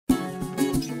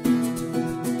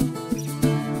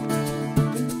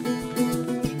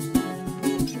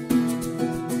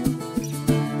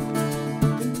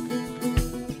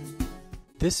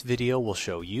This video will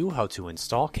show you how to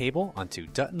install cable onto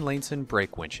Dutton-Lainson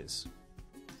brake winches.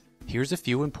 Here's a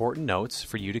few important notes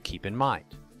for you to keep in mind.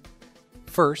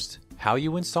 First, how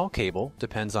you install cable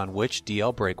depends on which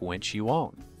DL brake winch you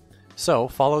own. So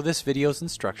follow this video's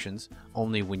instructions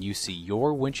only when you see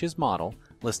your winch's model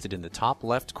listed in the top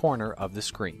left corner of the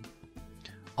screen.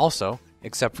 Also,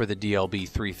 except for the DLB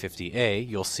 350A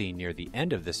you'll see near the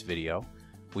end of this video,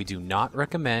 we do not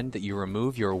recommend that you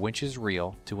remove your winch's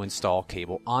reel to install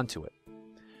cable onto it.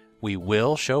 We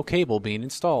will show cable being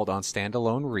installed on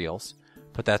standalone reels,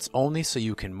 but that's only so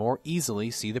you can more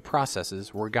easily see the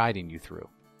processes we're guiding you through.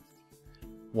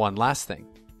 One last thing.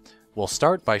 We'll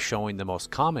start by showing the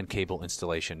most common cable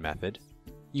installation method,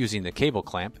 using the cable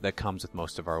clamp that comes with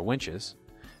most of our winches.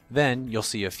 Then you'll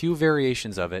see a few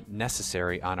variations of it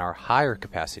necessary on our higher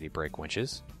capacity brake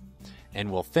winches, and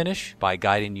we'll finish by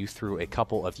guiding you through a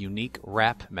couple of unique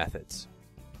wrap methods.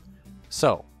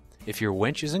 So, if your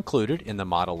winch is included in the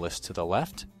model list to the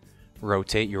left,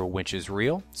 rotate your winch's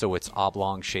reel so its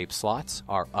oblong-shaped slots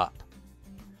are up.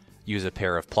 Use a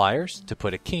pair of pliers to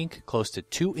put a kink close to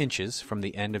 2 inches from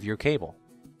the end of your cable.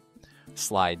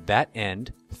 Slide that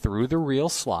end through the reel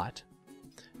slot,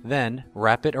 then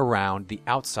wrap it around the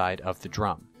outside of the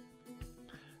drum.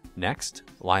 Next,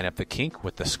 line up the kink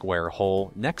with the square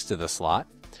hole next to the slot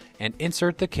and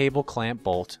insert the cable clamp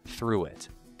bolt through it.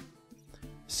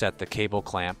 Set the cable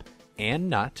clamp and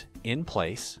nut in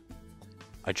place.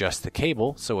 Adjust the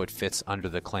cable so it fits under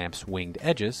the clamp's winged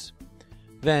edges.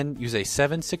 Then use a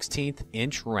 7/16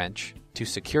 inch wrench to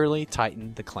securely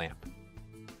tighten the clamp.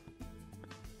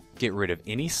 Get rid of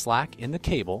any slack in the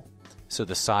cable so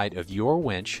the side of your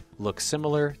winch looks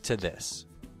similar to this.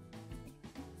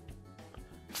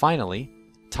 Finally,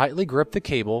 tightly grip the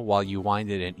cable while you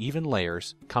wind it in even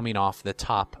layers coming off the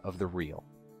top of the reel.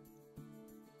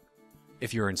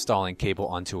 If you're installing cable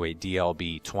onto a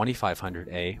DLB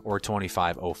 2500A or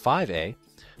 2505A,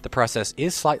 the process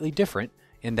is slightly different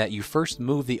in that you first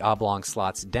move the oblong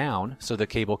slots down so the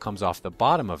cable comes off the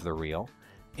bottom of the reel,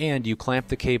 and you clamp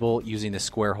the cable using the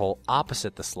square hole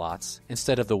opposite the slots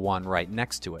instead of the one right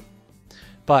next to it.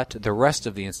 But the rest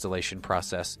of the installation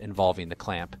process involving the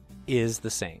clamp is the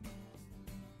same.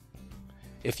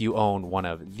 If you own one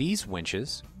of these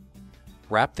winches,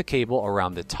 wrap the cable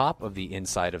around the top of the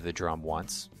inside of the drum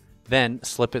once, then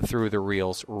slip it through the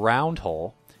reel's round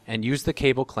hole and use the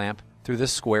cable clamp through the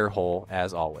square hole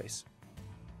as always.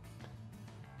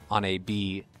 On a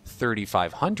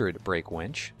B3500 brake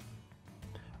winch,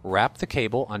 wrap the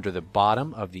cable under the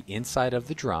bottom of the inside of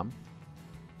the drum,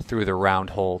 through the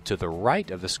round hole to the right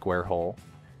of the square hole,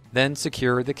 then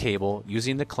secure the cable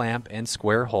using the clamp and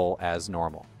square hole as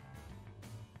normal.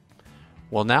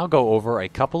 We'll now go over a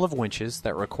couple of winches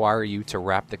that require you to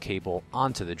wrap the cable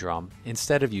onto the drum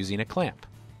instead of using a clamp.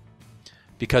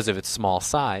 Because of its small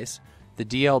size, the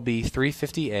DLB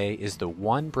 350A is the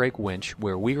one brake winch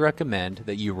where we recommend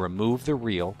that you remove the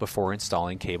reel before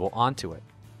installing cable onto it.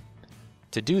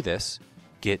 To do this,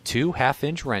 get 2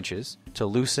 half-inch wrenches to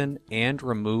loosen and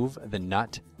remove the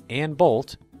nut and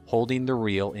bolt holding the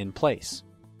reel in place.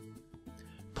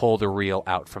 Pull the reel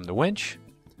out from the winch,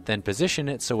 then position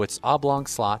it so its oblong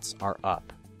slots are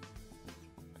up.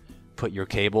 Put your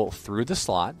cable through the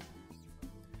slot,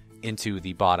 into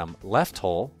the bottom left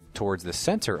hole towards the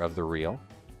center of the reel,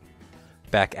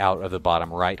 back out of the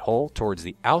bottom right hole towards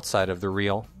the outside of the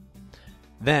reel,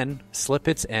 then slip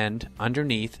its end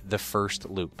underneath the first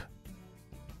loop.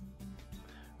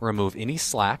 Remove any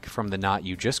slack from the knot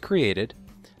you just created,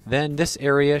 then this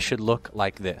area should look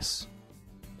like this.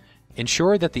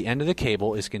 Ensure that the end of the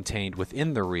cable is contained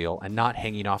within the reel and not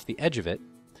hanging off the edge of it.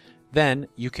 Then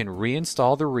you can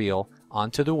reinstall the reel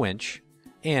onto the winch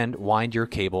and wind your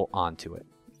cable onto it.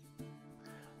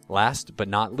 Last but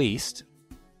not least,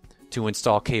 to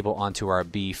install cable onto our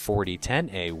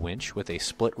B4010A winch with a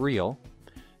split reel,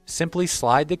 simply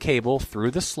slide the cable through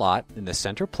the slot in the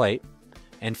center plate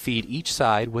and feed each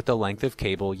side with the length of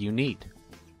cable you need.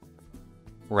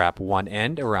 Wrap one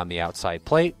end around the outside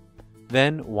plate,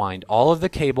 then wind all of the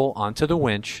cable onto the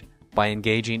winch by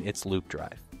engaging its loop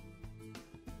drive.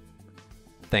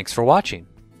 Thanks for watching.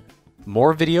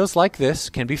 More videos like this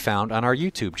can be found on our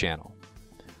YouTube channel.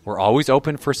 We're always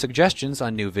open for suggestions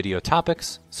on new video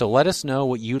topics, so let us know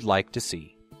what you'd like to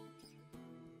see.